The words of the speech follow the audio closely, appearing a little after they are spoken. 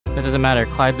That doesn't matter.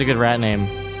 Clyde's a good rat name.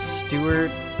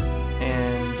 Stewart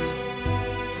and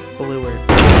Bluer.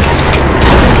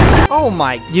 Oh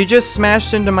my, you just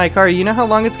smashed into my car. You know how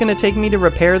long it's gonna take me to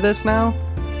repair this now?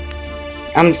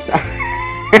 I'm sorry.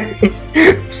 Do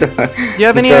you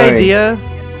have any idea?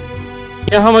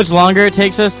 You know how much longer it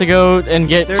takes us to go and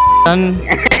get done?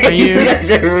 Are you? You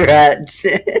guys are rats.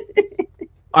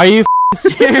 Are you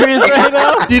serious right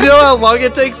now? Do you know how long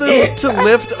it takes us to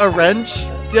lift a wrench?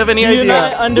 Do you have any idea? Do you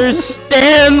not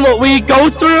understand what we go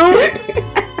through?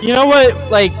 You know what?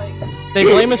 Like, they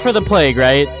blame us for the plague,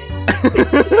 right?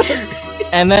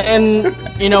 And then,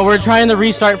 you know, we're trying to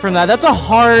restart from that. That's a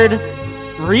hard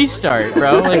restart,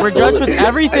 bro. Like, we're judged with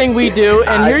everything we do,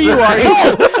 and here you are.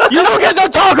 No! You don't get to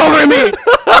talk over me!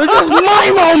 This is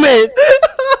my moment!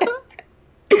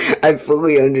 I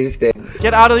fully understand.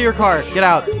 Get out of your car. Get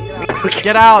out. Okay.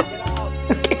 Get out.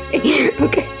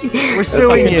 Okay. We're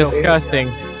suing you. Disgusting.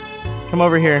 Come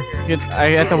over here.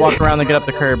 I have to walk around and get up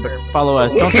the curb, but follow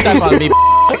us. Don't step on me.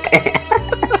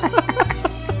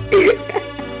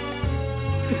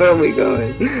 Where are we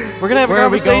going? We're gonna have a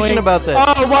conversation about this.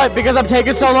 Oh, what? Because I'm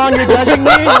taking so long, you're judging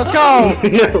me? Let's go!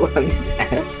 No, I'm just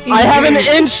asking. I have an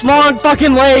inch-long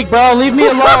fucking leg, bro. Leave me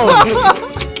alone.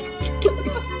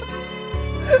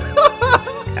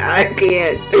 I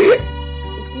can't.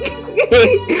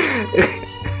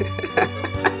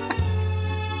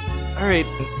 Alright.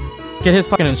 Get his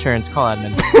fucking insurance. Call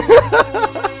admin.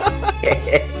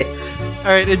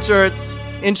 Alright, insurance.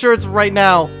 Insurance right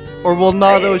now, or we'll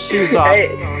gnaw those shoes off.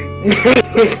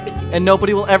 And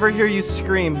nobody will ever hear you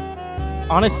scream.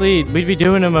 Honestly, we'd be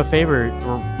doing him a favor.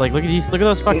 Like, look at these. Look at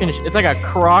those fucking. It's like a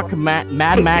Croc, Mad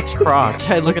Max Crocs.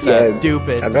 Okay, look at that.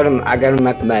 Stupid. I got him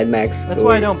at the Mad Max. That's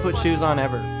why I don't put shoes on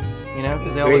ever. You know,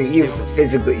 because they all look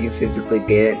stupid. You physically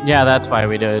can't. Yeah, that's why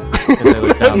we do it. They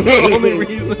look dumb. That's the only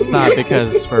reason. It's not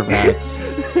because we're rats.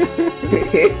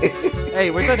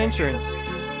 Hey, where's that insurance?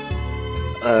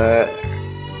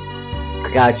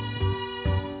 I got you.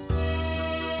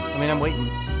 I mean, I'm waiting,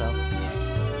 so.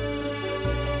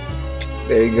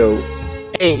 There you go.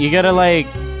 Hey, you gotta like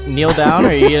kneel down,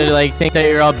 or you gotta like think that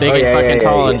you're all big and fucking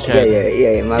tall and shit.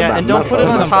 Yeah, and don't put it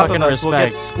on Some top of fucking us. We'll get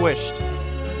respect. squished.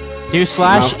 Do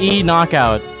 /E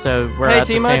knockout. So we're Hey, at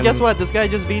the Tima, same... guess what? This guy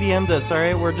just VDM'd us,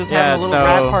 alright? We're just having a little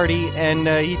rat party, and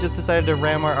he just decided to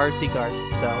ram our RC car,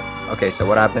 so. Okay, so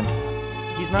what happened?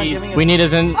 He's not giving us... We need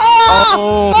his in...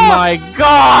 Oh my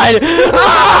god!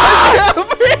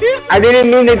 I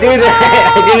didn't mean to do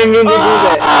that! I didn't mean to do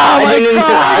that! Oh my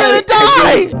god! I'm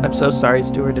gonna die! I'm so sorry,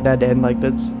 Stuart. It had to end like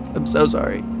this. I'm so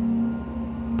sorry.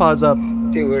 Pause up.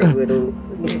 Stuart Little.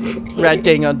 Rat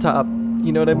gang on top.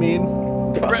 You know what I mean?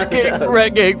 Red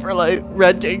gang for life.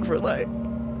 Red gang for life.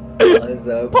 Pause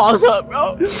up. Pause up,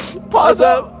 bro. Pause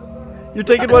up. You're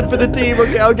taking one for the team.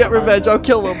 Okay, I'll get revenge. I'll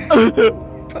kill him.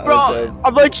 Bro,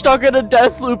 I'm like stuck in a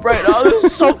death loop right now. This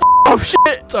is so off shit.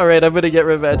 It's alright. I'm gonna get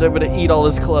revenge. I'm gonna eat all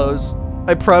his clothes.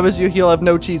 I promise you he'll have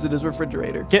no cheese in his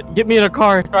refrigerator. Get me in a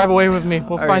car. Drive away with me.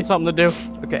 We'll find something to do.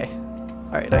 Okay.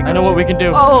 Alright, I know what we can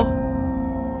do.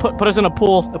 Oh! Put us in a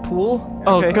pool. A pool?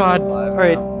 Oh Okay. god.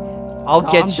 Alright. I'll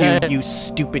get you, dead. you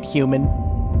stupid human.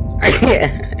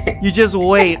 You just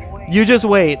wait. You just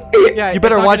wait. Yeah, You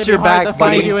better it's not watch gonna your be hard back, to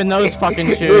find buddy. you in those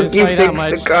fucking shoes. You Tell you that fixed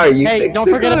much. the car. You Hey, fixed don't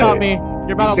the forget car. about me.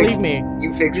 You're about to leave me.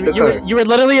 You fixed the You car. were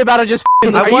literally about to just.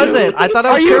 I wasn't. I thought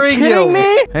I was carrying you. Are you kidding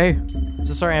me? Hey. Is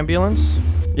this our ambulance?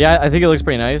 Yeah, I think it looks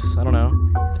pretty nice. I don't know.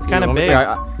 It's kind of You know, big.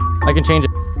 I can change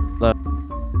it. Look.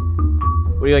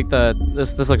 What do you like the?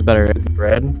 This looks better.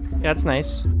 Red. Yeah, it's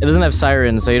nice. It doesn't have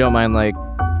sirens, so you don't mind like.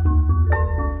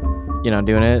 You know,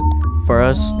 doing it for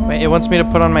us. Wait, it wants me to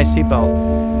put on my seatbelt.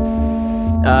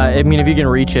 I mean, if you can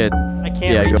reach it. I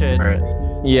can't reach it.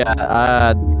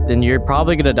 Yeah. Then you're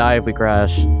probably gonna die if we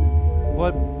crash.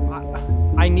 What?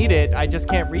 I need it. I just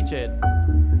can't reach it.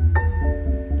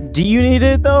 Do you need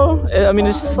it though? I mean,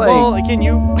 it's just like. Well, can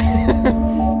you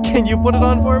can you put it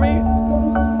on for me?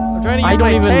 I'm trying to use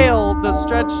my tail to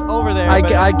stretch over there.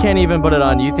 I can't even put it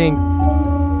on. You think?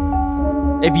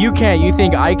 If you can't, you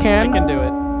think I can? I can do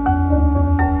it.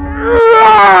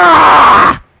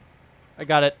 I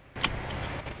got it.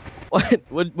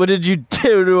 What did you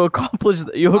do to accomplish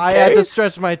that? You okay? I had to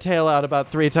stretch my tail out about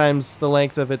 3 times the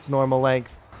length of its normal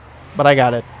length. But I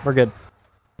got it. We're good.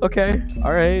 Okay.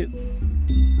 All right.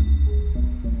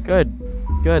 Good.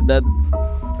 Good.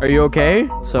 Are you okay?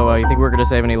 So you think we're gonna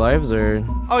save any lives, or?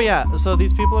 Oh yeah. So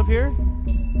these people up here.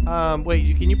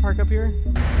 Wait. Can you park up here?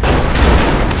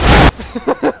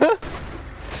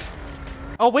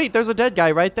 Oh wait, there's a dead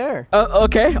guy right there.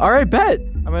 Okay. All right. Bet.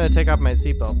 I'm gonna take off my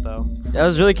seatbelt though. That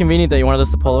was really convenient that you wanted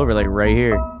us to pull over, like right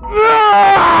here.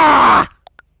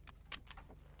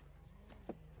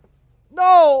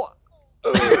 No!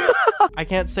 I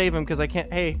can't save him because I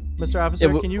can't. Hey, Mr. Officer,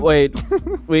 can you wait?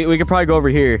 we could probably go over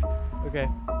here. Okay.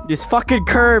 These fucking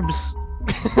curbs.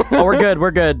 Oh, we're good.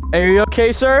 We're good. Are you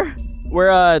okay, sir?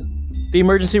 We're the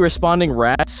emergency responding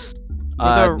rats.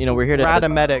 You know, we're here to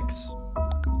Ratomedics.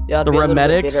 Yeah, the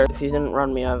remedics. If you didn't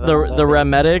run me over. The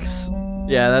remedics.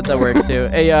 Yeah, that works too.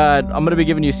 Hey, I'm gonna be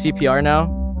giving you CPR now.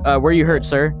 Where are you hurt,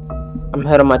 sir? I'm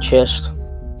hurt on my chest.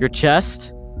 Your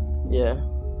chest? Yeah.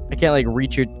 I can't like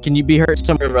reach your. Can you be hurt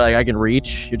somewhere where like I can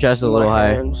reach? Your chest is a little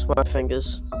high. My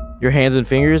fingers. Your hands and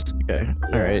fingers? Okay. Yeah.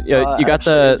 All right. Yeah, you got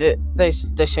actually,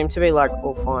 they seem to be like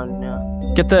all fine now.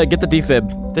 Get the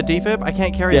defib. The defib? I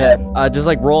can't carry Yeah. it. Just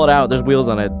like roll it out. There's wheels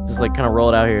on it. Just like kind of roll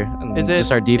it out here. And just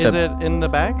start defib. Is it in the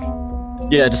back?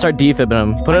 Yeah, just start defibbing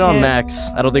him. Put it on max.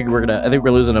 I don't think we're gonna. I think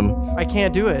we're losing him. I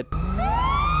can't do it.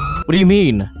 What do you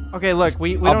mean? Okay, look,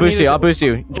 we I'll don't boost need you. I'll boost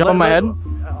you. Jump on my head.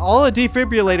 All a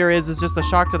defibrillator is just a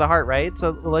shock to the heart, right?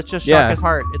 So let's just shock his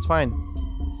heart. It's fine.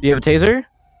 Do you have a taser?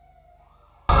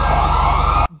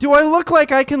 Do I look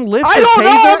like I can lift a taser? I don't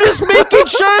know. I'm just making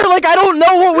sure. Like I don't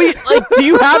know what we like. Do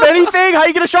you have anything? How are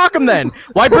you gonna shock him then?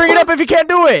 Why bring it up if you can't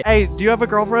do it? Hey, do you have a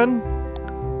girlfriend?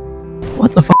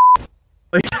 What the fuck?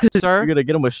 Sir? You're gonna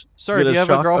get him with. Sir, do you have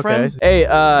a girlfriend? Okay. Hey,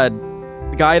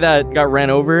 the guy that got ran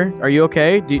over. Are you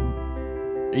okay?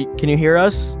 Can you hear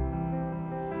us?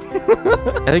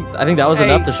 I think that was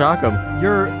enough to shock him.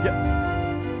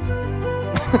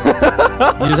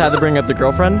 You just had to bring up the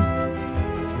girlfriend?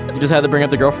 You just had to bring up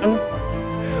the girlfriend?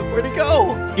 Where'd he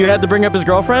go? You had to bring up his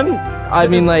girlfriend? I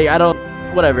mean, like, I don't...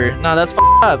 Whatever. Nah, that's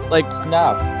up. Like,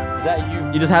 no. Is that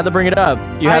you? You just had to bring it up.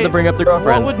 You had to bring up the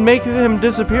girlfriend. What would make him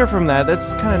disappear from that?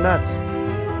 That's kind of nuts.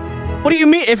 What do you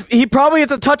mean? If he probably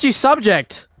it's a touchy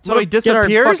subject. So he disappears?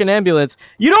 Get our fucking ambulance.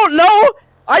 You don't know?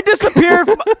 I disappear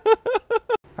from...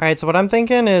 Alright, so what I'm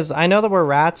thinking is, I know that we're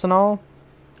rats and all,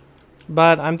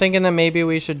 but I'm thinking that maybe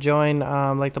we should join,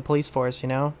 like, the police force, you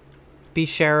know? Be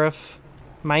sheriff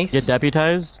mice. Get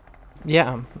deputized?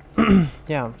 Yeah.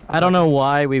 Yeah. I don't know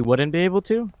why we wouldn't be able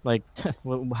to. Like,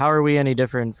 how are we any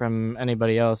different from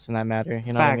anybody else in that matter?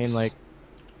 You know what I mean? Like,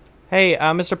 hey,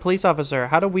 Mr. Police Officer,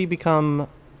 how do we become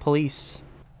police?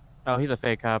 Oh, he's a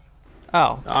fake cop.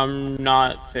 Oh. I'm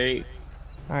not fake.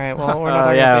 Alright, well, we're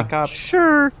not a fake cop.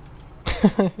 Sure.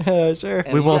 Sure.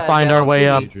 We will find our way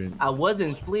up. I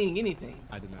wasn't fleeing anything.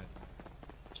 I did not.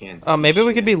 Can't. Oh, maybe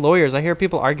we could be lawyers. I hear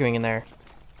people arguing in there.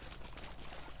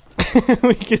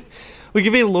 we could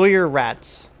be lawyer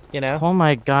rats, you know? Oh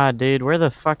my god, dude, where the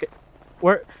fuck?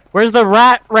 Where's the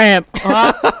rat ramp?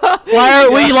 Huh? Why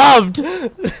aren't we loved?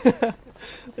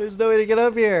 There's no way to get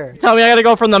up here. Tell me I gotta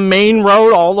go from the main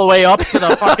road all the way up to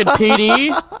the fucking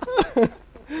PD?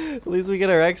 At least we get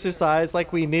our exercise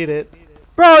like we need it.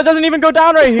 Bro, it doesn't even go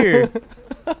down right here.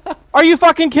 Are you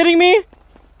fucking kidding me?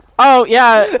 Oh,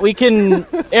 yeah, we can...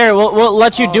 Here, we'll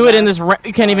let you do it in this...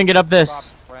 You can't even get up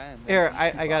this. Here,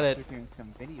 I got it.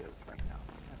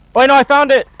 Oh, no, I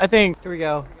found it, I think. Here we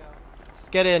go. Let's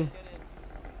get in.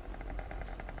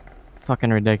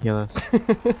 Fucking ridiculous.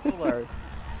 Right.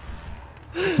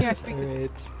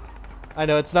 I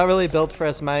know, it's not really built for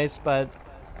us mice, but,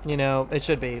 you know, it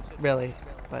should be, really.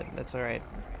 But that's alright.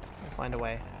 We'll find a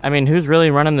way. I mean, who's really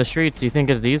running the streets? Do you think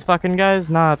it's these fucking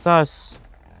guys? Nah, it's us.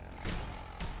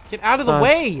 Get out of the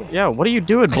way! Yeah, what are you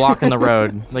doing blocking the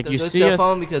road? Like, you see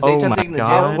us? Because they Oh my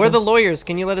god. We're the lawyers.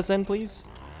 Can you let us in, please?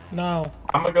 No.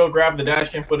 I'm gonna go grab the dash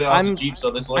cam footage off the Jeep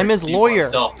so this lawyer I'm his can see for lawyer.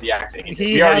 himself the accident.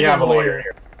 He We already has have a a lawyer lawyer.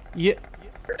 here. Yeah.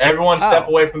 Everyone step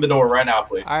away from the door right now,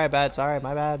 please. Alright, bad. Sorry,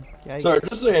 my bad. Yeah, Sir,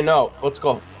 just so you know, let's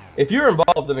go. If you're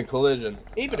involved in a collision,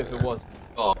 even if it wasn't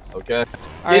involved, okay?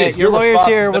 Alright, your lawyer's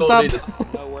here. What's up? It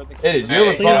is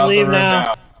your Hey, get out the leave room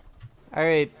now.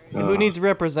 Alright, who needs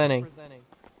representing?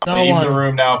 No Leave one. the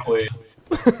room now, please.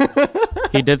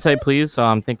 He did say please, so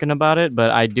I'm thinking about it,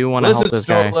 but I do want to help Listen, this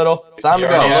guy. Stuart Little, it's time to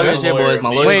You already go. have lawyer's a here, lawyer. boys. My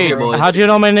lawyer's Wait, here, boys. how'd you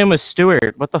know my name was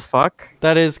Stuart? What the fuck?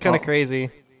 That is kind of crazy.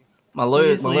 My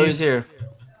lawyer's here.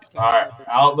 Alright,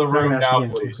 out the room now,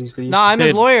 please. No, I'm his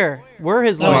Dude. lawyer. We're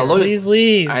his No, lawyer. lawyer- please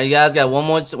leave. All right, you guys got one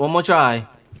more try.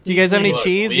 Do you guys have any Look,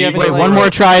 cheese? Do you have leave any Wait, the one room. more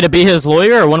try to be his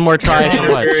lawyer, or one more try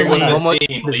for what? Interfering with One more- the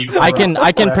scene. Leave the I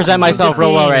room. can present myself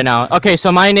real well right now. Okay,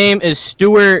 so my name is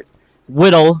Stuart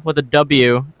Whittle with a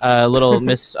W. A little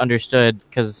misunderstood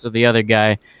because of the other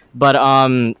guy. But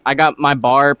I got my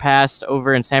bar passed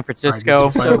over in San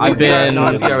Francisco. I've been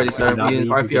RP already, sir. We in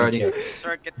RP already.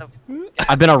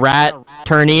 I've been a rat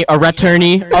attorney, a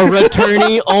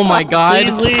returnee. Oh my god.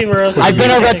 Please leave or else I've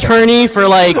been a returnee for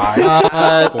like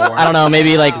I don't know,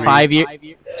 maybe like 5 years.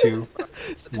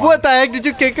 What the heck? Did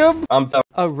you kick him? I'm sorry.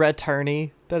 A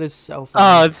returnee. That is so Oh,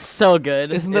 funny. it's so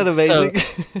good. Isn't that It's so- amazing?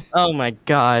 oh my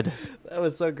god. That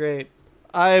was so great.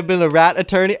 I've been a rat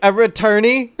attorney. A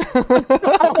returnee?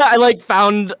 I like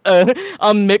found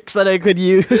a mix that I could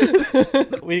use.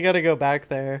 We gotta go back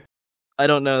there. I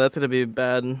don't know. That's gonna be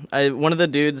bad. One of the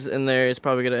dudes in there is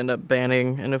probably gonna end up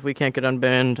banning, and if we can't get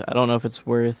unbanned, I don't know if it's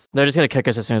worth. They're just gonna kick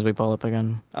us as soon as we pull up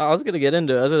again. I was gonna get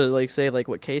into it. I was gonna like say like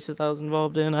what cases I was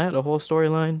involved in. I had a whole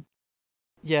storyline.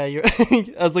 Yeah, you.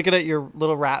 I was looking at your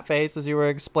little rat face as you were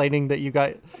explaining that you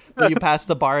passed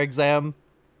the bar exam.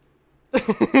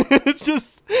 It's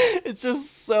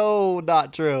just so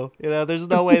not true. You know, there's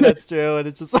no way that's true, and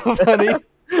it's just so funny.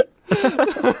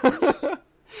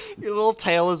 Your little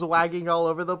tail is wagging all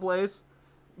over the place.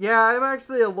 Yeah, I'm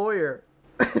actually a lawyer.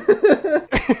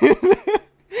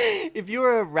 If you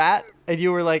were a rat and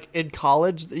you were like in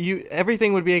college,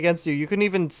 everything would be against you. You couldn't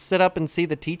even sit up and see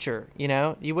the teacher, you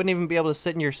know? You wouldn't even be able to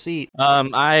sit in your seat.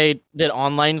 I did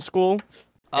online school,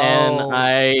 and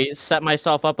I set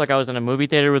myself up like I was in a movie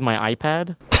theater with my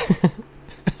iPad.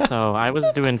 So I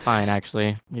was doing fine,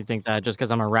 actually. You think that just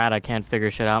because I'm a rat, I can't figure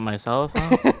shit out myself?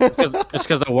 Huh? Just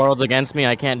because the world's against me,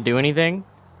 I can't do anything?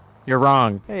 You're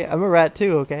wrong. Hey, I'm a rat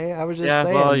too, okay? I was just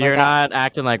saying. Well, you're like, not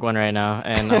acting like one right now,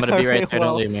 and I'm gonna be right there.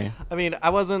 Well, Don't leave me. I mean, I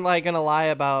wasn't like gonna lie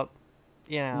about,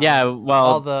 you know. Yeah, well,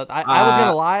 all the. I was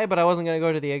gonna lie, but I wasn't gonna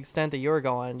go to the extent that you were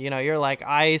going. You know, you're like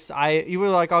ice. You were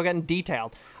like all getting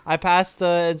detailed. I passed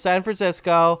in San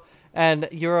Francisco, and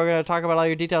you were gonna talk about all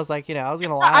your details. Like, you know, I was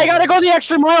gonna lie. I gotta go the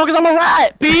extra mile because I'm a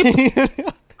rat, beep.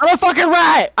 I'm a fucking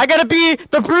rat. I gotta be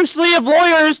the Bruce Lee of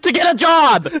lawyers to get a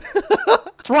job.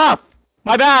 It's rough.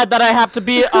 My bad that I have to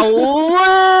be a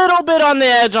little bit on the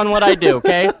edge on what I do,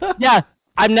 okay? Yeah,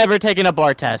 I've never taken a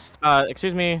bar test.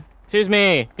 Excuse me. Excuse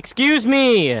me. Excuse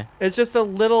me. It's just a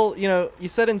little, you know, you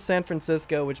said in San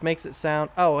Francisco, which makes it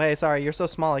sound... Oh, hey, sorry, you're so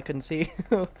small I couldn't see.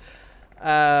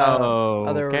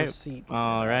 Other seat.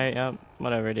 All right, yep.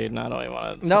 Whatever, dude. No, I don't even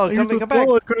want to... No, come back.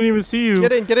 I couldn't even see you.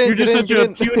 Get in, You're just such a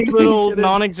puny little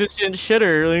non-existent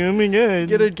shitter. Like, oh my god.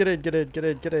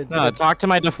 Get in. No, talk to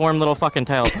my deformed little fucking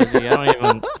tail, pussy. I don't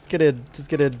even... Just get in.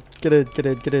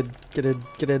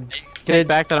 Take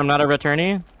back that I'm not a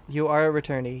returnee? You are a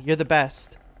returnee. You're the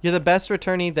best. You're the best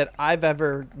returnee that I've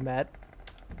ever met.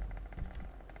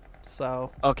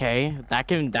 So. Okay,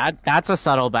 that's a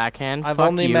subtle backhand. I've Fuck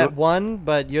only you. met one,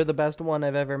 but you're the best one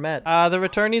I've ever met. The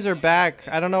returnees are back.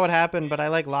 I don't know what happened, but I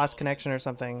like lost connection or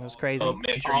something. It was crazy. Oh,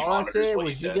 make sure you All I monitor said what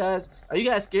was he you said. guys. Are you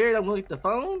guys scared? I'm gonna get the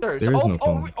phone. There is no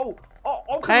phone. Come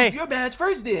Hey. with your badge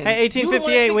first then. Hey,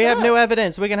 1858, we have new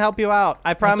evidence. We can help you out.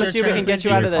 I promise you we can get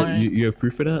you out of this. You have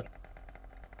proof of that?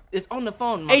 It's on the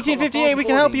phone. My 1858, we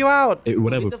can help you out.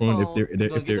 Whatever Get the phone, phone.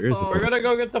 if there is a We're phone. gonna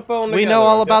go get the phone. We together, know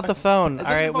all okay? about the phone. All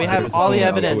right, we have all the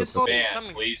evidence.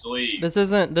 Man, please leave. This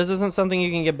isn't something you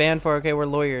can get banned for. Okay, we're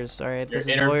lawyers. All right, You're this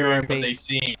is lawyer interfering with what RP. they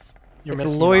see. It's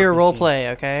lawyer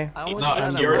roleplay. Okay. No,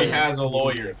 he already has a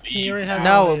lawyer. He already has a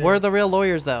No, lawyer. we're the real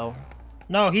lawyers though.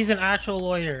 No, he's an actual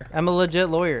lawyer. I'm a legit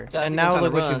lawyer, Guys, and I'm now trying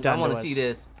look to what run. you've done I want to to us. see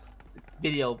this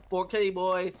video. 4K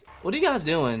boys. What are you guys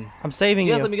doing? I'm saving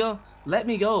You guys you. let me go. Let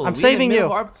me go. I'm We in the saving middle you.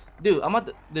 of our- Dude, I'm about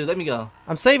to. Dude, let me go.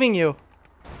 I'm saving you.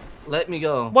 Let me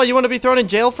go. What, you want to be thrown in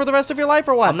jail for the rest of your life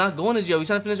or what? I'm not going to jail. We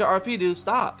trying to finish our RP, dude.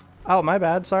 Stop. Oh, my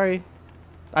bad. Sorry.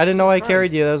 I didn't know I Jesus carried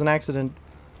Christ. you. That was an accident.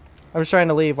 I was trying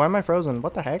to leave. Why am I frozen?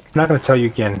 What the heck? I'm not gonna tell you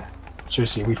again.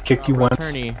 Seriously, we've kicked you once.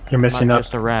 Attorney, You're messing not up.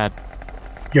 just a rat.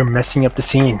 You're messing up the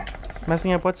scene.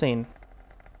 Messing up what scene?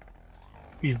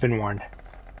 You've been warned.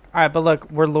 All right, but look,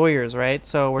 we're lawyers, right?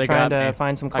 So we're They trying got to me.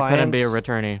 find some clients. I couldn't be a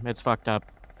returnee. It's fucked up.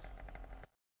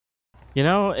 You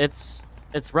know, it's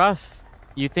rough.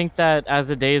 You think that as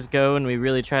the days go and we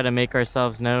really try to make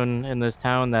ourselves known in this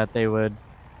town that they would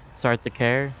start to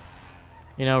care?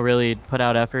 You know, really put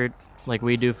out effort like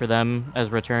we do for them as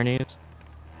returnees?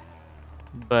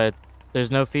 But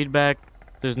there's no feedback.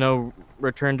 There's no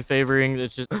return to favoring.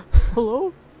 It's just,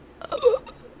 hello?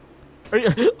 Are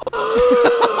you...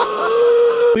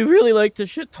 We really like to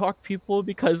shit talk people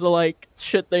because of like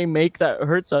shit they make that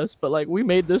hurts us, but like we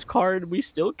made this card, we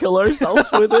still kill ourselves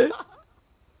with it.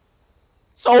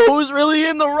 So who's really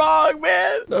in the wrong,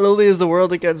 man? Not only is the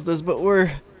world against us, but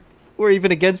we're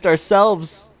even against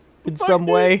ourselves in some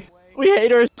way. We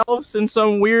hate ourselves in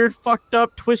some weird, fucked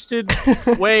up, twisted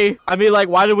way. I mean, like,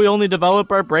 why do we only develop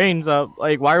our brains up?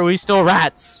 Like, why are we still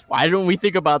rats? Why don't we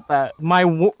think about that?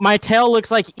 My tail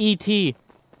looks like E.T.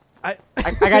 I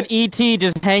got E.T.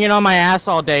 just hanging on my ass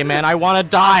all day, man. I want to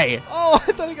die. Oh,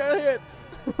 I thought I got hit.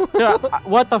 Dude,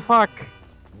 what the fuck?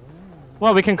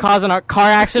 Well, we can cause a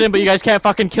car accident, but you guys can't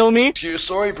fucking kill me?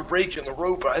 Sorry for breaking the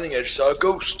rope, but I think I just saw a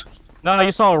ghost. No, you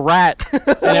saw a rat,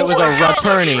 and it was a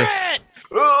returnee.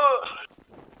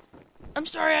 I'm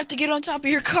sorry I have to get on top of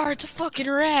your car. It's a fucking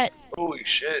rat. Holy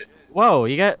shit. Whoa,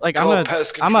 you got like Call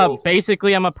pest control.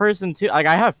 I'm a person too. Like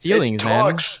I have feelings, It man.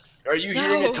 talks. Are you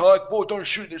hearing it talk? Whoa, don't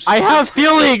shoot this. I have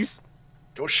feelings.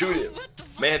 Don't shoot it.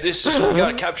 Man, this is we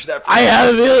gotta capture that. I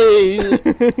have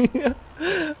feelings.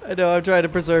 I know, I'm trying to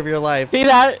preserve your life. See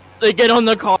that? They get on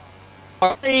the car.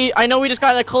 Hey, I know we just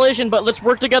got in a collision, but let's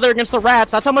work together against the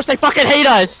rats. That's how much they fucking hate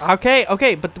us.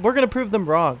 Okay, but we're gonna prove them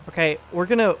wrong. Okay, we're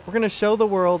gonna show the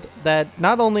world that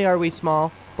not only are we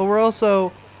small, but we're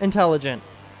also intelligent.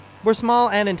 We're small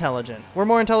and intelligent. We're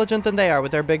more intelligent than they are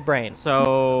with their big brains.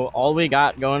 So all we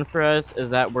got going for us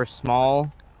is that we're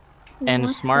small and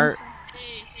smart.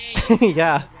 Hey,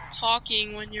 yeah.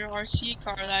 talking when your RC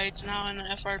car lights now in the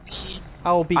FRP.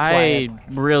 I'll be quiet. I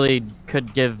really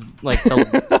could give like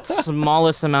the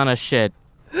smallest amount of shit.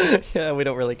 Yeah, we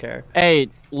don't really care. Hey,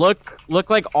 look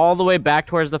like all the way back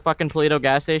towards the fucking Toledo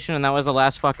gas station, and that was the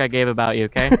last fuck I gave about you,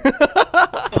 okay?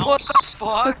 What the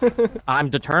fuck? I'm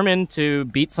determined to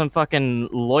beat some fucking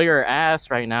lawyer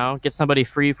ass right now, get somebody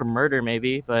free from murder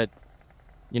maybe, but,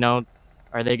 you know,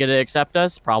 are they gonna accept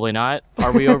us? Probably not.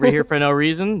 Are we over here for no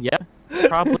reason? Yeah,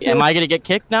 probably. Am I gonna get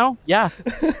kicked now? Yeah,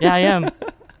 I am.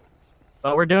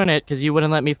 But we're doing it because you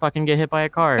wouldn't let me fucking get hit by a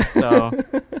car, so...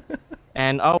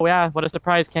 And, oh yeah, what a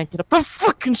surprise, can't get up the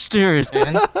fucking stairs,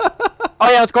 man. Oh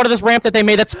yeah, let's go to this ramp that they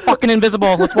made that's fucking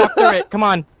invisible. Let's walk through it, come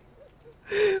on.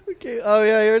 Okay, oh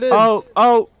yeah, here it is.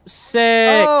 Oh,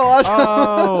 sick.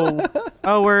 Oh,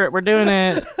 oh, we're doing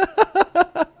it.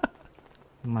 Oh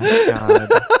my god.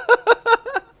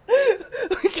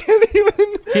 We can't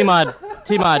even... T-Mod,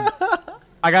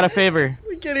 I got a favor.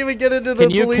 We can't even get into the Can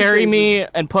you police carry station. me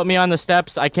and put me on the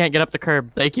steps? I can't get up the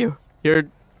curb. Thank you.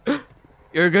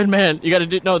 You're a good man. You gotta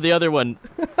do the other one.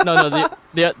 No,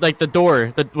 the like the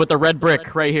door, with the red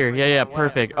brick right here. Yeah,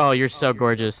 perfect. Oh, you're so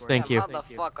gorgeous. Thank you. How the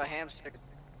fuck a hamster?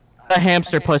 A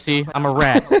hamster pussy. I'm a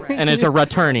rat, and it's a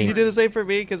rattorney. Can you do the same for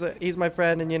me? Because he's my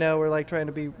friend, and you know we're like trying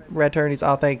to be rattorneys.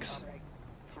 Oh, thanks.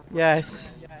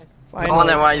 Yes. I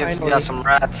wonder why you got some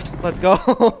rats. Let's go.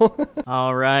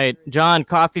 All right, John.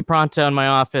 Coffee pronto in my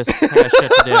office. I got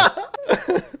shit to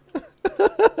do.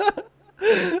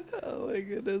 Oh my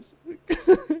goodness.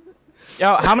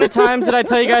 Yo, how many times did I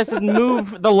tell you guys to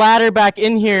move the ladder back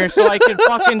in here so I can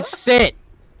fucking sit?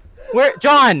 Where,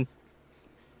 John?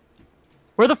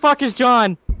 Where the fuck is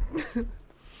John?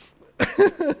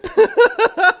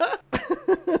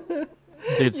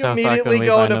 Dude, so you immediately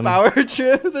go on a power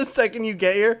trip the second you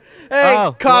get here.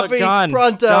 Hey, coffee, look, John,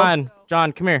 pronto.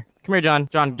 John, come here. Come here, John.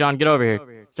 John, get over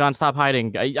here. John, stop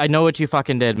hiding. I know what you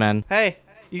fucking did, man. Hey.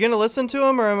 You gonna listen to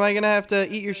him, or am I gonna have to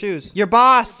eat your shoes? Your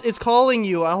boss is calling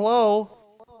you. Hello.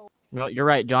 Well, you're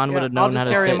right. John would have known how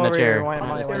to sit in a chair.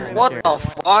 What the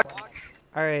fuck?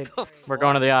 All right. We're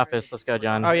going to the office. Let's go,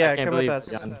 John. Oh yeah, I can't come with believe,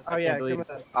 us. John. Oh yeah, come with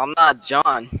us. I'm not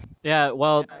John. Yeah,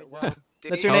 well.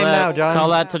 That's your name now, John. Tell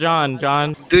that to John.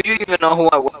 John. Do you even know who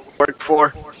I work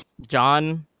for?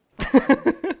 John.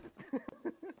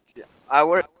 I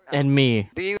work. And me.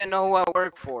 Do you even know who I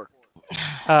work for?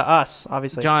 Us,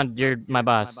 obviously. John, you're my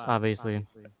boss, obviously.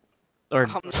 Or,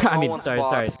 I mean, one's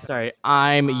sorry.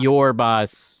 I'm your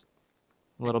boss.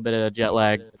 A little bit of jet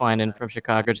lag flying in from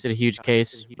Chicago. Just did a huge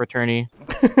case, returnee.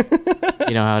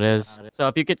 You know how it is. So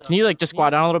if you could, can you like just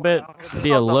squat down a little bit?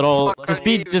 Be a little, just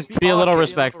be a little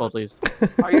respectful, please.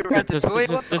 Are you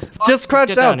Ratatouille? Just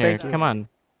crouch down, here. thank you. Come on.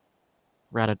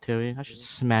 Ratatouille, I should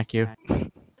smack you.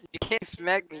 You can't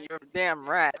smack me, you're a damn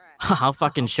rat. I'll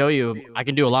fucking show you. I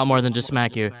can do a lot more than just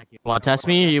smack you. Want to test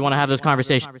me, or you want to have this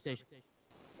conversation?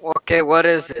 Okay, what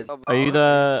is it? Are you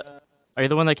the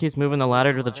one that keeps moving the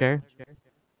ladder to the chair?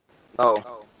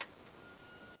 Oh.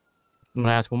 I'm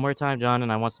gonna ask one more time, John,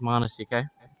 and I want some honesty, okay?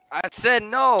 I said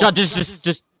no. John,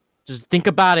 just think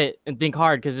about it and think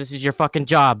hard, because this is your fucking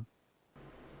job.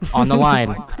 On the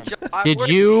line. Did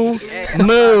you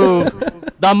move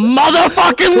the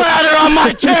motherfucking ladder on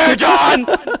my chair, John?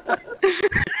 I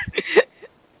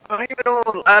don't even know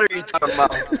what ladder you're talking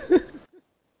about.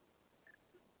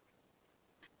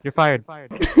 You're fired.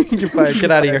 You're fired. Get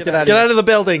out of here. Get out of the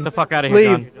building. Get the fuck out of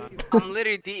here, Leave. John. I'm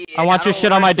literally DEA. I want your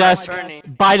shit on my desk.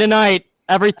 By tonight.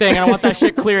 Everything. I want that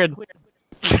shit cleared.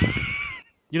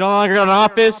 You no longer got an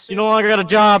office. You no longer got a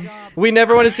job. We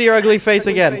never want to see your ugly face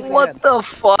again. What the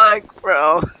fuck,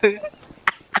 bro?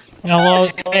 Hello,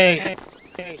 hey.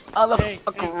 How the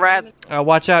fuck rat?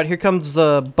 Watch out. Here comes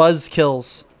the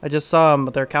buzzkills. I just saw them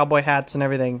with their cowboy hats and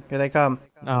everything. Here they come.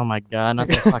 Oh my god, not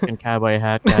the fucking cowboy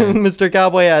hat, guys. Mr.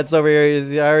 Cowboy Hat's over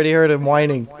here. I already heard him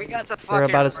whining We got to for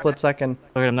about a split second. Look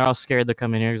at them, they're all scared to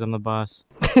come in here because I'm the boss.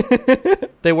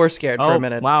 They were scared for a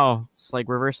minute. Wow, it's like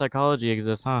reverse psychology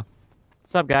exists, huh?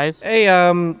 What's up, guys? Hey,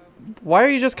 Why are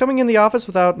you just coming in the office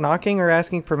without knocking or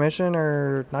asking permission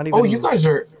or not even? Oh, you guys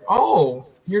are. Oh,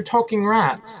 you're talking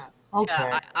rats. Okay.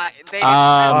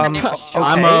 I'm a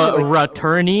like-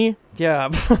 returnee. Yeah,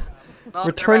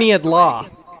 returnee at law.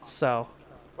 So.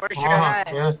 Where's your hat?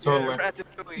 Yeah, totally.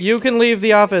 You can leave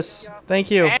the office. Thank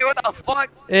you. Hey, what the fuck?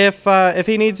 If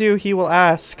he needs you, he will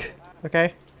ask.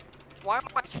 Okay. Why am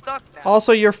I stuck now?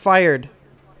 Also, you're fired.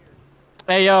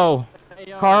 Hey yo,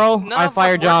 Carl, None I of us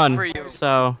fired work John. for you.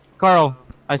 So, Carl,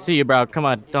 I see you, bro. Come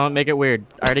on, don't make it weird.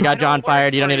 I already got John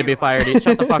fired. You don't need to be fired.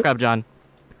 Shut the fuck up, John.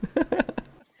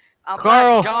 I'm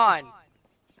Carl. not John.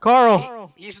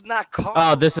 Carl. He's not Carl.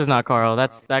 Oh, this is not Carl.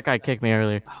 That guy kicked me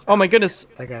earlier. Oh my goodness.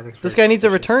 This guy needs a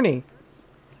returnee.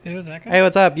 Who's that guy? Hey,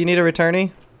 what's up? You need a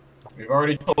returnee? We've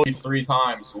already told you 3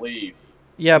 times, leave.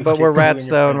 Yeah, but we're keep calling rats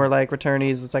your though, friend. and we're like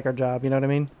returnees. It's like our job. You know what I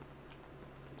mean?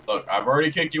 Look, I've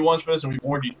already kicked you once for this, and we've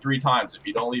warned you 3 times. If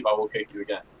you don't leave, I will kick you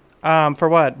again. For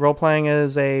what? Role playing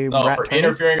is a No, rat for turn?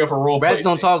 interfering with a role play. Rats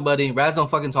don't talk, buddy. Rats don't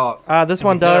fucking talk. This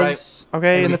one Yeah, right. does.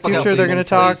 Okay, in the Fuck out, future they're please. gonna Please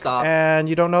talk, stop. and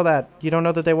you don't know that. You don't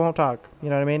know that they won't talk. You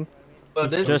know what I mean?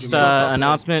 But this Just you don't talk to them.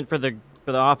 announcement for the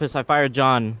office. I fired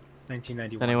John.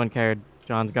 1991. If anyone cared,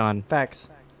 John's gone. Facts.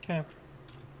 Okay.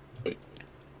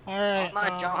 Alright. I'm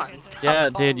not John. Yeah,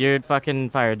 dude, you're fucking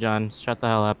fired, John. Shut the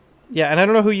hell up. Yeah, and I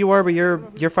don't know who you are, but you're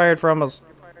fired for almost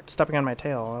stepping on my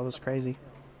tail. That was crazy.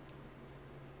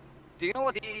 Do you know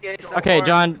what DEA stands Okay, for?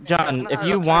 John, That's not if a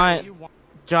you returnee. want,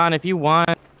 John, if you want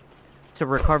to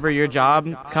recover your job,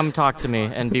 come talk to me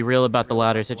and be real about the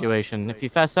ladder situation. If you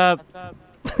fess up,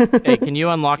 hey, can you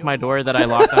unlock my door that I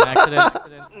locked on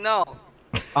accident? No.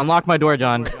 Unlock my door,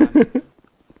 John.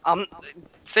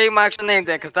 Say my actual name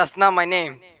then, because that's not my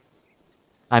name.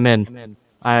 I'm in.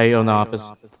 I own the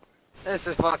office. This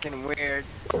is fucking weird.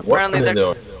 What Apparently are they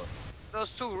they're... doing? Those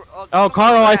two... Oh,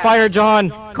 Carl, I fired John.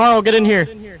 Carl, get in here.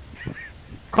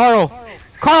 Carl,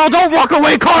 don't walk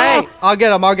away, Carl. Hey, I'll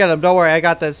get him. Don't worry, I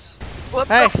got this. What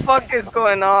Hey. the fuck is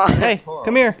going on? Hey,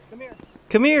 come here.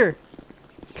 Come here.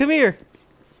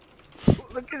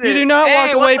 Look at You this. do not Hey,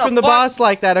 walk what away from the fuck? boss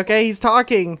like that, okay? He's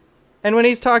talking. And when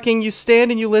he's talking, you stand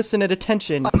and you listen at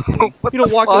attention. You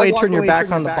don't walk away and turn your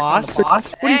back on the boss. What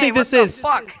do you think this is?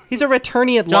 Fuck? He's a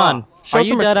returnee at John, law. Show are you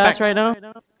some dead ass respect. right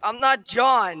now? I'm not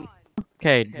John.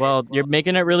 Okay, well, you're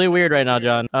making it really weird right now,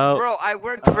 John. Oh, Bro, I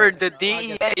work for the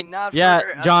DEA, not yeah,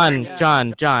 for...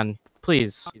 John,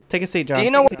 please. Take a seat, John. Do you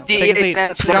know what Take a DEA seat.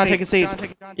 stands for? John, take a seat.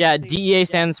 Yeah, DEA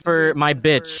stands for my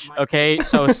bitch, okay?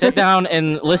 So sit down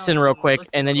and listen real quick,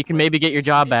 and then you can maybe get your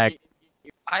job back.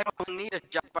 I don't need a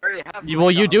job. I already have my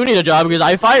Well, you job. do need a job because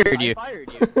I fired you.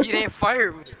 You didn't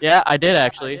fire me. Yeah, I did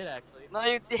actually. No,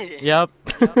 you didn't. Yep.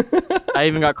 I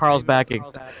even got Carl's backing.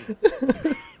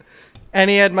 And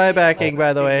he had my backing,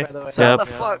 by the way. So, What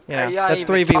the fuck yeah, are y'all that's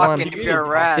even 3v1. talking if you're a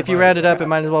rat? If you round it up, it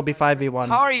might as well be How 5v1.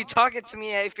 are you talking to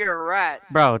me if you're a rat?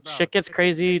 Bro, shit gets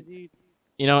crazy.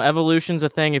 You know, evolution's a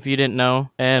thing if you didn't know.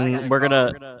 And we're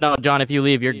gonna... No, John, if you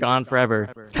leave, you're gone forever.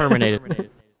 Terminated.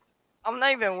 I'm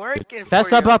not even working Fess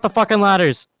for up you. about the fucking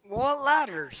ladders. What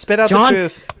ladders? Spit out John, the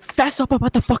truth. fess up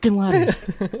about the fucking ladders.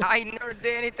 I never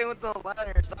did anything with the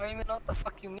ladders. I don't even know what the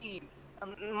fuck you mean.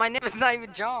 My name is not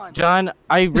even John. John,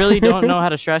 I really don't know how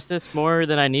to stress this more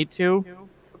than I need to.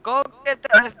 Go get the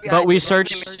FBI. But we agent. His name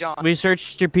searched is John. we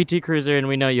searched your PT Cruiser and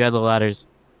we know you had the ladders.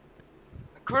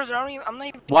 Cruiser, I'm not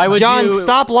even... Why would John, you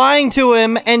stop lying to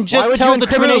him and why just would tell you the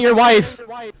incriminate truth. your wife?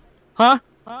 Huh?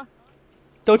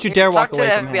 Don't you dare walk Talk to away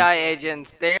the from him. FBI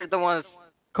agents. They're the ones...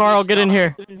 Carl, get in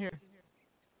here.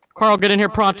 Carl, get in here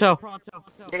pronto.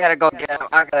 You gotta go get him.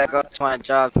 I gotta go to my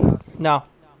job. No,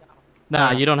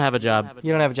 Nah, you don't have a job.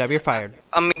 you don't have a job. You're fired.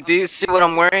 I mean, do you see what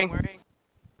I'm wearing?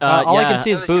 All I yeah, can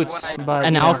see is boots. But,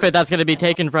 an you know. outfit that's gonna be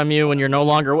taken from you when you're no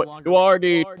longer what you are,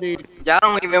 dude. Y'all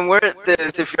don't even wear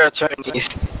this if you're attorneys.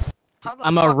 How the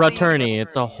I'm a fuck do you returnee. even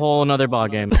It's a whole nother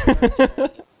ballgame.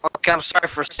 Okay, I'm sorry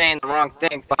for saying the wrong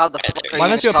thing, but how the fuck are Why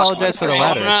don't you even talking apologize for the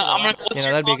about ladder? I'm gonna You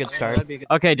know, that'd be a good start.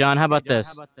 Okay, John, how about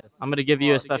this? I'm gonna give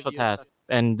you a special task,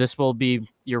 and this will be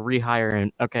your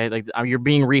rehiring. Okay, like you're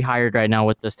being rehired right now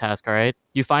with this task. All right,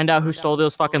 you find out who stole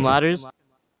those fucking ladders,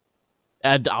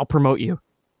 and I'll promote you.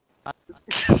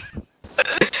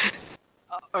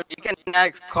 You can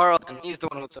ask Carl, and he's the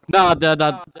one who took. No,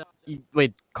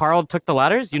 wait, Carl took the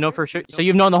ladders? You know for sure? So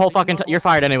you've known the whole fucking you're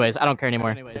fired anyways. I don't care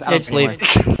anymore. Yeah, just leave.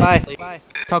 Bye.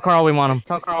 Tell Carl we want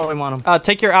him.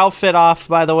 Take your outfit off,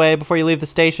 by the way, before you leave the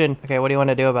station. Okay, what do you want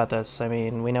to do about this? I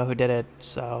mean, we know who did it,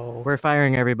 so... We're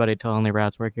firing everybody till only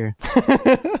rats work here.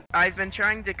 I've been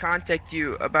trying to contact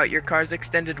you about your car's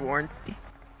extended warranty.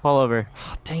 Pull over.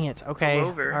 Oh, dang it. Okay. Pull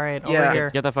over. All right, Yeah. over here.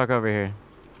 Get the fuck over here.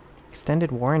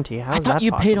 Extended warranty? How I is thought that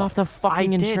you paid possible? off the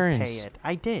fucking I did insurance. pay it.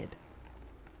 I did.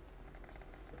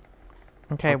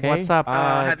 Okay, what's up?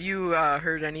 Have you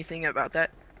heard anything about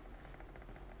that?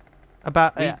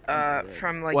 About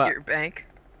from like what? your bank?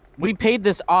 We paid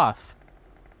this off.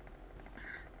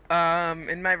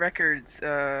 In my records,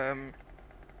 let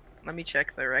me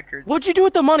check the records. What'd you do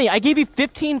with the money? I gave you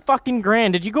 15 fucking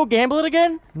grand. Did you go gamble it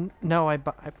again? No, I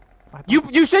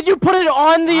You said you put it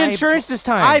on the insurance this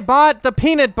time. I bought the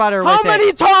peanut butter How with many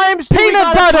it. times do we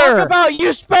Peanut gotta butter! talk about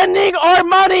you spending our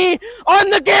money on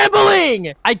the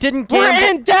gambling? I didn't We're gamble.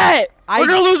 in debt. We're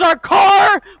gonna lose our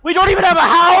car. We don't even have a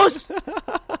house.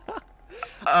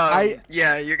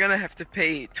 Yeah, you're gonna have to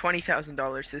pay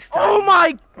 $20,000 this time. Oh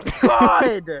my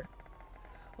god!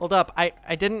 Hold up. I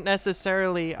didn't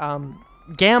necessarily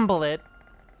gamble it.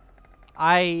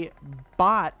 I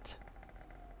bought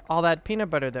all that peanut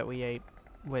butter that we ate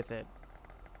with it.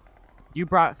 You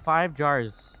brought 5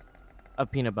 jars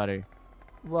of peanut butter.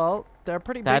 Well, they're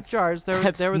pretty big jars. They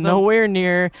That's were nowhere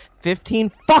near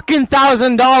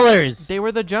 $15,000. They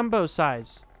were the jumbo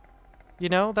size. You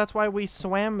know, that's why we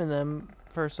swam in them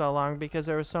for so long, because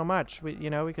there was so much. We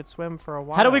could swim for a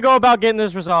while. How do we go about getting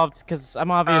this resolved? Because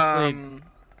I'm obviously.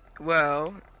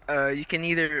 Well, you can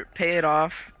either pay it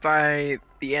off by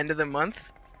the end of the month,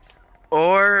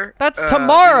 or that's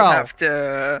tomorrow.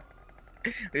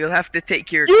 We'll have to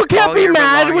take your. You can't all be your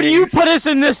mad when you belongings. put us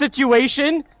in this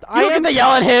situation. You I don't am- get to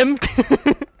yell at him.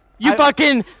 You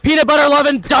fucking peanut butter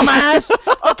loving dumbass.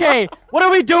 Okay, what are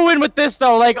we doing with this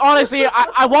though? Like honestly,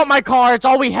 I want my car. It's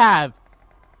all we have.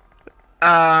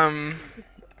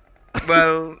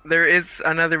 Well, there is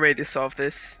another way to solve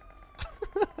this.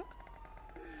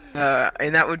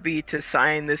 And that would be to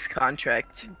sign this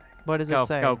contract. What does Go, it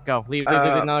say? go. Leave.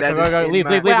 No, that go, is go. in Leave.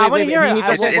 my- Leave. Wait, I want to Leave. hear If he it. needs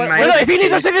I- a signature, what- my- no, if he needs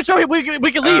a case. signature, we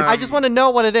can leave. I just want to know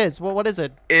what it is. Well, what is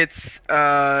it? It's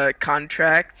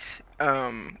contract.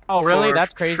 Oh, really? for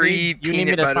That's crazy. free You need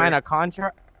me peanut to sign butter. a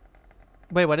contract?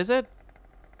 Wait, what is it?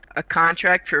 A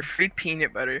contract for free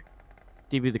peanut butter.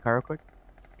 DV the car real quick.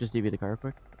 Just DV the car real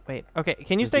quick. Wait. Okay,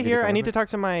 can you Just stay give me the here? I card need to real talk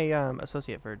to my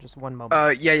associate for just one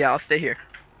moment. Yeah, I'll stay here.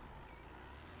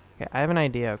 Okay, I have an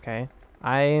idea. Okay,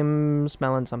 I'm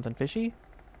smelling something fishy.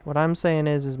 What I'm saying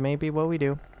is maybe what we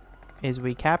do is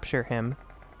we capture him,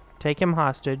 take him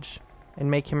hostage,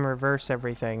 and make him reverse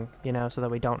everything, you know, so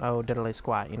that we don't owe diddly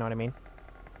squat. You know what I mean?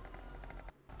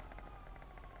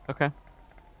 Okay.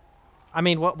 I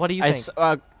mean, what do you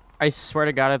think? I swear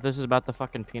to God, if this is about the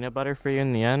fucking peanut butter for you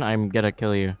in the end, I'm gonna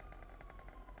kill you.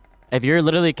 If you're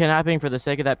literally kidnapping for the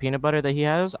sake of that peanut butter that he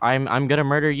has, I'm gonna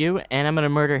murder you, and I'm gonna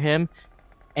murder him,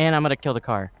 and I'm gonna kill the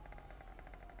car.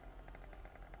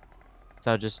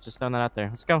 So just throwing that out there.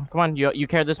 Let's go. Come on, you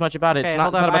care this much about it. Okay, It's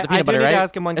not hold about up. the peanut butter, I do need right? to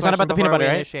ask him one It's question not about the peanut before butter, we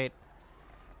right? initiate.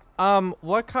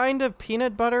 What kind of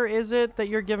peanut butter is it that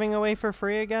you're giving away for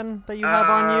free again? That you have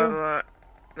on you?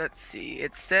 Let's see.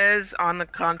 It says on the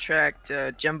contract,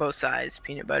 jumbo size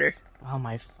peanut butter. Oh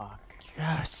my fuck.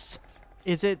 Yes.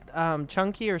 Is it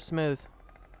chunky or smooth?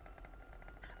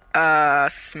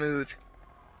 Smooth.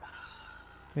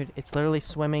 Dude, it's literally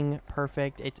swimming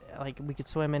perfect. It's like we could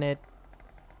swim in it.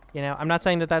 You know, I'm not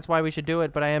saying that that's why we should do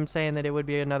it, but I am saying that it would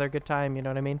be another good time. You know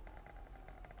what I mean?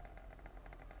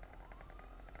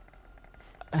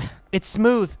 It's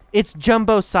smooth. It's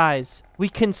jumbo size. We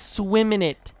can swim in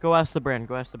it. Go ask the brand.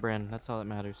 Go ask the brand. That's all that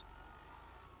matters.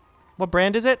 What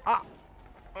brand is it? Ah,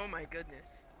 Oh my goodness.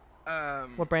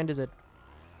 what brand is it?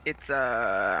 It's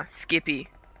Skippy.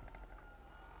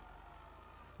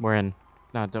 We're in.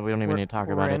 No, we don't even need to talk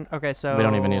about it. Okay, so we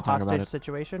don't even need to talk about hostage it.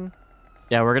 situation.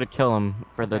 Yeah, we're gonna kill him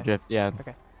for the Okay. drift. Yeah.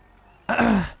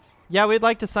 Okay. Yeah, we'd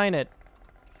like to sign it.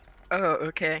 Oh,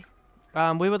 okay.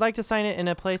 We would like to sign it in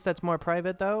a place that's more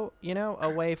private, though. You know,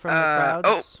 away from the oh.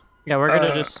 crowds. Yeah, we're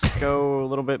gonna just go a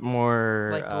little bit more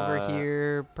Like over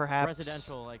here, perhaps.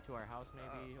 residential, like to our house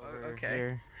maybe. Over okay.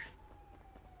 here.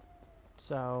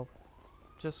 So,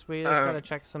 we just gotta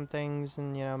check some things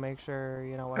and make sure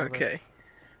whatever. Okay.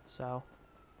 So.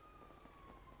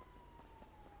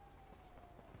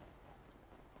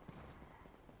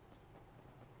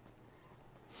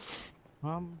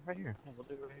 Right here. Yeah, we'll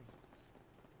do it right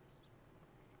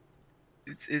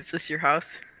here. Is this your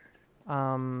house?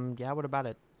 Yeah. What about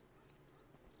it?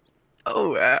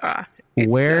 Oh,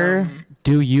 Where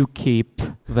do you keep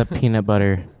the peanut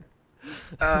butter?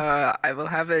 I will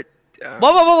have it.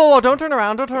 Whoa! Don't turn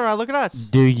around! Don't turn around! Look at us!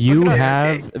 Do you at us.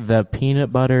 have the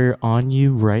peanut butter on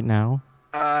you right now?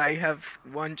 I have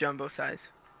one jumbo size.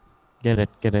 Get it.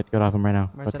 Get off him right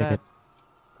now. Where's Go it take at?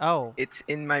 Oh. It's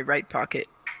in my right pocket.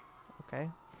 Okay.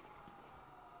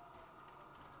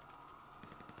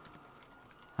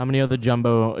 How many other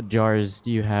jumbo jars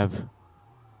do you have?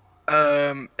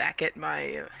 Back at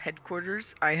my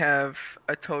headquarters, I have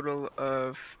a total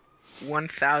of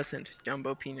 1,000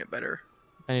 jumbo peanut butter.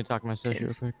 I need to talk to my associate real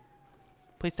tins. quick.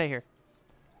 Please stay here.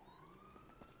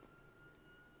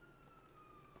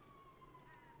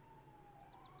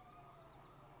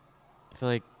 I feel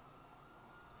like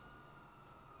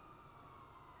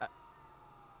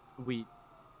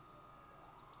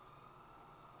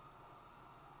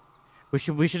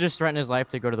we should just threaten his life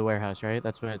to go to the warehouse, right?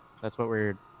 That's what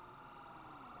we're.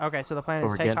 Okay, so the plan What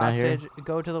is we're take getting at here? hostage,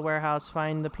 go to the warehouse,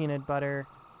 find the peanut butter,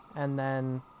 and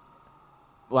then.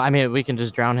 Well, I mean, we can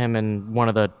just drown him in one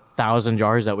of the 1,000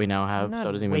 jars that we now have, so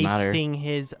it doesn't even matter. Wasting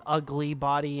his ugly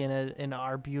body in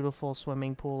our beautiful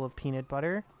swimming pool of peanut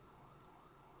butter.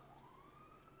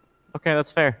 Okay,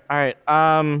 that's fair. All right.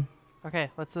 Okay,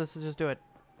 let's just do it.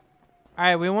 All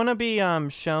right, we want to be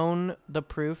shown the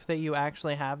proof that you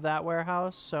actually have that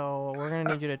warehouse, so we're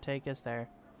gonna need you to take us there.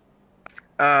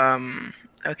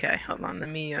 Okay, hold on. Let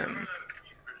me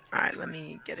all right, let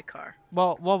me get a car.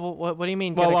 Well, what do you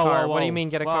mean get a car? What do you mean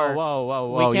get a car?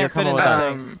 Whoa! We can't fit in that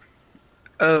thing.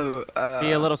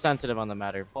 Be a little sensitive on the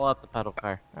matter. Pull out the pedal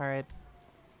car. All right.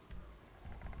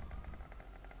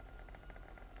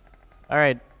 All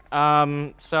right.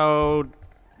 So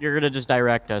you're gonna just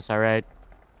direct us, all right?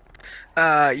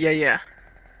 Yeah.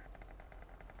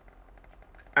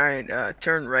 All right,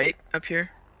 turn right up here.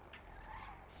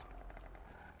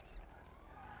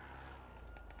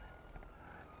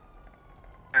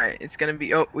 Alright, it's gonna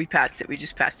be. Oh, we passed it. We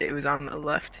just passed it. It was on the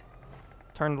left.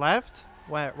 Turn left?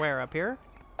 Where? Up here?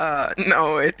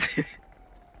 No,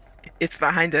 it's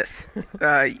behind us.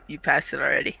 You passed it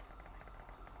already.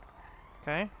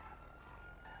 Okay.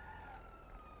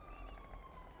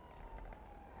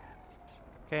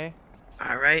 Okay.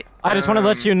 Alright. I just want to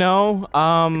let you know, it's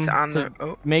on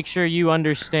to make sure you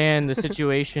understand the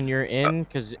situation you're in,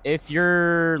 because if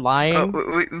you're lying,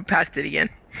 we passed it again.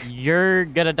 You're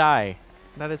gonna die.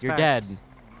 That is You're facts. dead.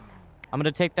 I'm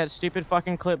gonna take that stupid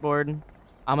fucking clipboard.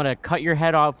 I'm gonna cut your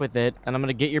head off with it, and I'm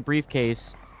gonna get your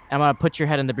briefcase, and I'm gonna put your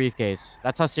head in the briefcase.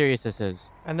 That's how serious this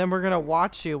is. And then we're gonna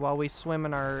watch you while we swim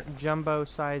in our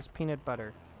jumbo-sized peanut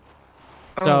butter.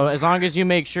 So as long as you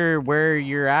make sure where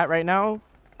you're at right now,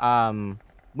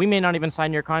 we may not even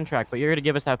sign your contract, but you're gonna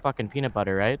give us that fucking peanut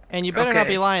butter, right? And you better not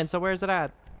be lying. So where's it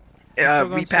at?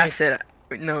 We passed it.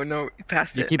 No, we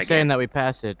passed it. You keep again. saying that we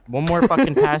passed it. One more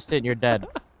fucking past it, and you're dead.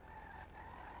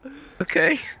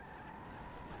 Okay.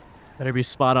 Better be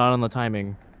spot on the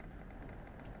timing.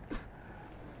 All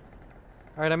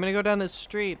right, I'm gonna go down this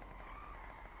street.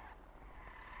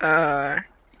 Yeah.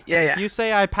 If you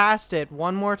say I passed it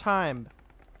one more time.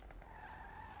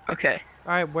 Okay.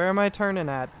 All right, where am I turning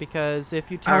at? Because if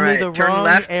you tell All me right, the turn wrong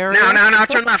left. area, No,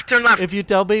 turn left, turn left. If you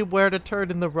tell me where to turn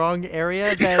in the wrong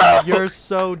area, then you're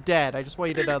so dead. I just want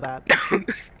you to know that.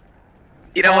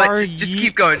 You know what? Just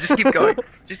keep going. Just keep going.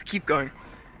 Just keep going.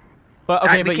 But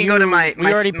okay, we but can go to my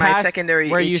passed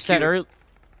secondary where you HQ. said earlier.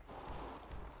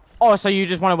 Oh, so you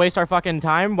just want to waste our fucking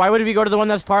time? Why would we go to the one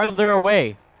that's farther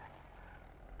away?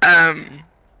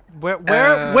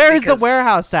 Where is the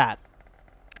warehouse at?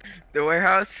 The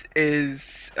warehouse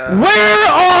is. Where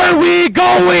are we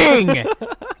going?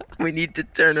 We need to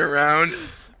turn around.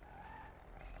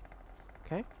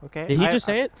 Okay. Did he just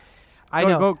say it? I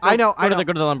know. Go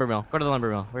to the lumber mill. Go to the lumber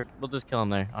mill. We'll just kill him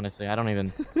there. Honestly, I don't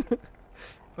even.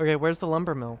 Okay, where's the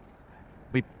lumber mill?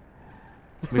 We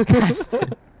passed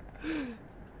it.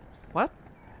 What?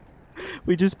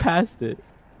 We just passed it.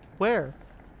 Where?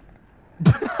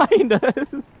 Behind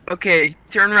us. Okay,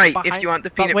 turn right if you want the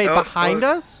peanut. Wait, behind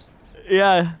us?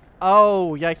 Yeah.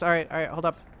 Oh, yikes! All right, hold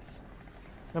up.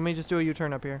 Let me just do a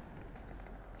U-turn up here.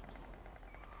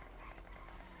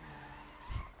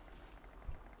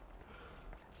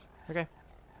 Okay.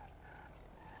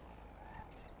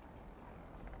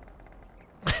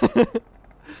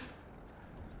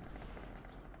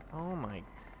 Oh my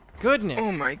goodness.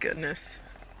 Oh my goodness.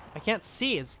 I can't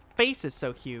see. His face is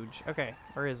so huge. Okay,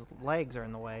 or his legs are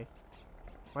in the way.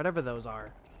 Whatever those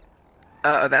are.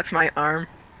 That's my arm.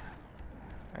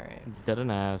 All right.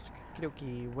 Didn't ask.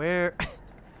 Okie where?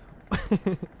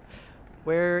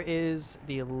 Where is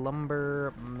the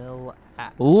lumber mill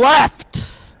at? Left.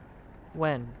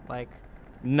 When? Like?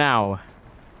 Now.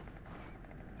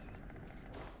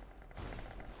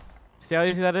 See how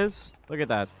easy that is? Look at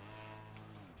that.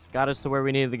 Got us to where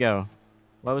we needed to go.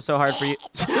 What was so hard for you?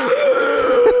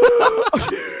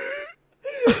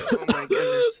 Oh my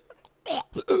goodness.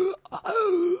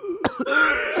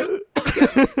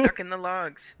 Stuck in the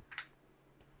logs.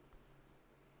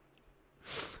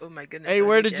 Oh my goodness. Hey,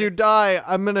 where did you die?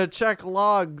 I'm gonna check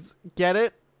logs. Get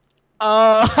it?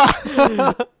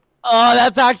 Oh, oh,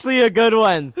 that's actually a good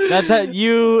one. That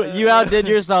you outdid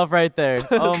yourself right there.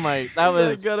 Oh my, that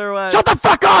was. Good or what? Shut the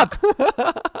fuck up!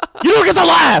 You don't get to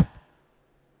laugh.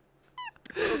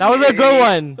 That was a good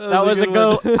one. That was a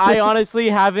good. I honestly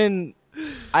haven't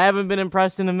been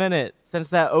impressed in a minute since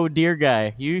that oh dear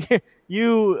guy. You.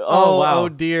 Oh wow. Oh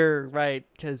dear, right?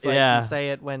 Because like Yeah. you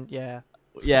say it when yeah.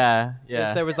 Yeah.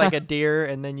 There was like a deer,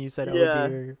 and then you said oh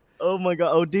dear. Oh my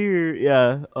god. Oh dear.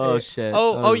 Yeah. Oh shit.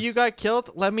 Oh, you got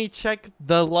killed? Let me check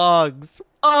the logs.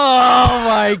 Oh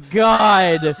my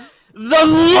god. The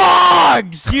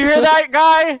logs! You hear that,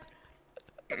 guy?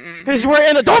 Because we're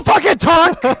in a. Don't fucking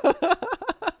talk!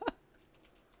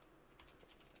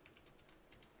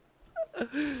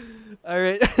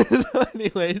 Alright. So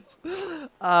anyways.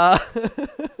 Alright.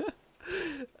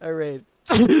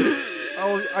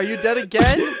 Oh, are you dead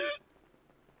again?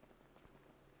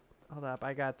 Hold up,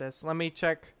 I got this. Let me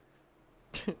check.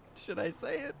 Should I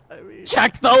say it? I mean,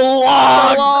 Check the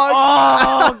logs!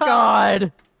 Oh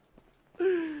god!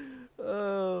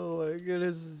 Oh my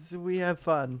goodness, we have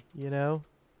fun, you know.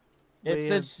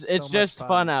 It's just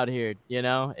fun out here, you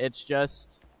know. It's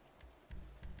just.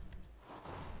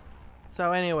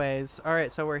 So, anyways, all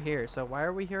right. So we're here. So why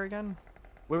are we here again?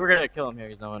 We were gonna kill him here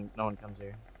because no one comes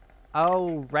here.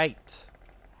 Oh right.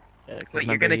 Yeah, Wait,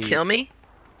 you're gonna kill me?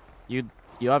 You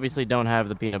obviously don't have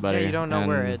the peanut butter. Yeah, you don't know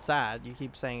where it's at. You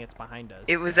keep saying it's behind us.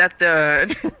 It was at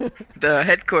the the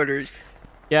headquarters.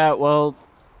 Yeah, well,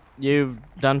 you've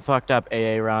done fucked up,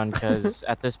 AA Ron, because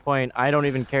at this point, I don't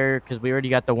even care, because we already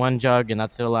got the one jug, and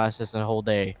that's gonna last us a whole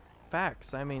day.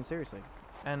 Facts. I mean, seriously.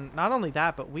 And not only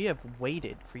that, but we have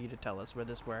waited for you to tell us where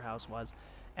this warehouse was.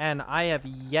 And I have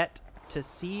yet to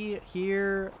see,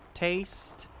 hear,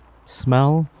 taste,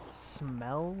 smell,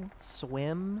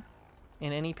 swim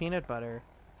in any peanut butter.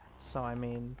 So, I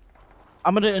mean...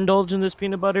 I'm gonna indulge in this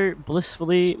peanut butter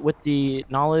blissfully with the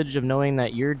knowledge of knowing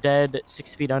that you're dead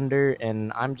 6 feet under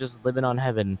and I'm just living on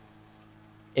heaven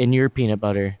in your peanut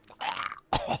butter.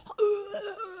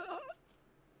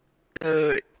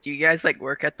 Do you guys like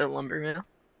work at the lumber mill?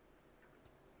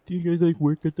 Do you guys like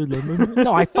work at the lumber mill?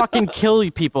 No, I fucking kill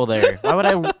people there. Why would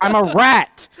I? I'm a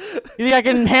rat. You think I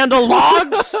can handle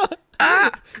logs?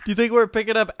 Do you think we're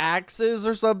picking up axes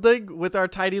or something with our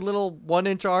tiny little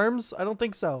 1-inch arms? I don't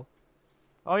think so.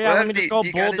 Oh yeah, let me just go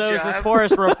bulldoze this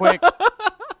forest real quick.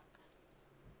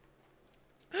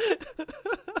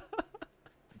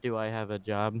 Do I have a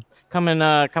job?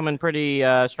 Coming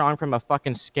pretty strong from a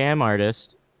fucking scam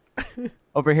artist.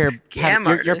 Over here,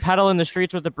 you're peddling the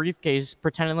streets with a briefcase,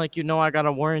 pretending like you know I got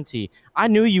a warranty. I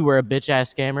knew you were a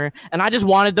bitch-ass scammer, and I just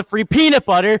wanted the free peanut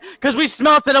butter because we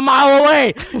smelt it a mile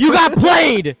away. You got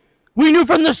played. We knew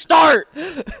from the start.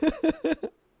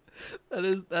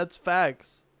 That's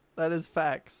facts. That is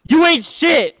facts. You ain't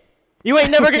shit. You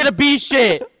ain't never gonna be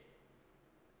shit.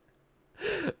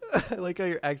 I like how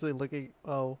you're actually looking.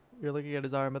 Oh, you're looking at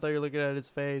his arm. I thought you were looking at his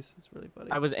face. It's really funny.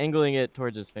 I was angling it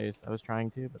towards his face. I was trying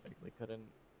to, but I really couldn't.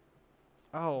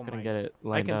 Oh couldn't my! get it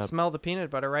lined I can up. smell the peanut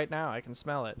butter right now. I can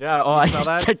smell it. Yeah. Oh, smell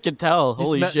that? I can tell.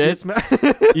 Holy shit!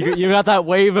 You you got that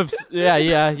wave of yeah.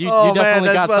 You oh, definitely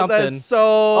man, got something. That's so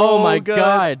oh my good.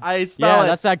 god! I smell it.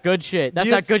 That's that good shit. That's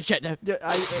that good shit. Yeah,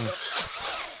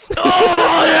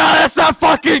 oh yeah, that's that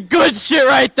fucking good shit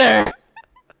right there.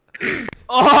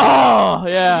 Oh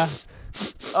yeah.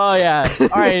 Oh yeah. All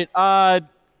right. I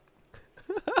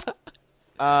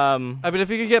mean, if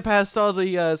you could get past all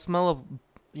the smell of,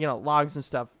 logs and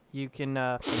stuff, you can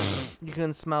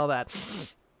smell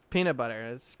that peanut butter.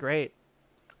 It's great.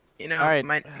 You know, all right,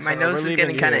 my nose is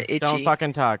getting kind of itchy. Don't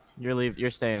fucking talk.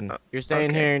 You're staying. You're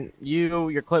staying okay. here.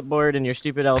 Your clipboard, and your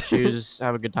stupid elf shoes.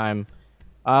 Have a good time.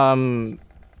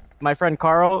 My friend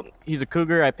Carl, he's a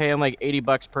cougar. I pay him like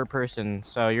 $80 per person,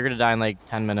 so you're gonna die in like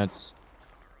 10 minutes.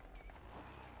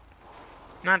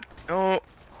 Not. Oh.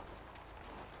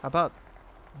 How about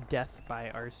death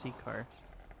by RC car?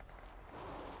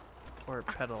 Or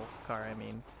pedal car, I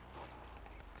mean.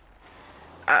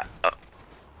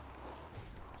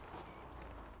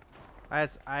 I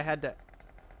had to.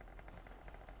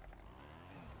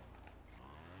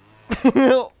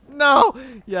 No.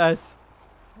 Yes.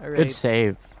 All right. Good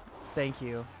save. Thank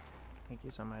you. Thank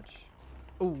you so much.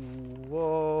 Ooh,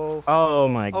 whoa. Oh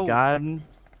my god.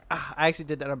 I actually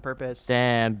did that on purpose.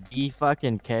 Damn, B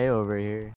fucking K over here.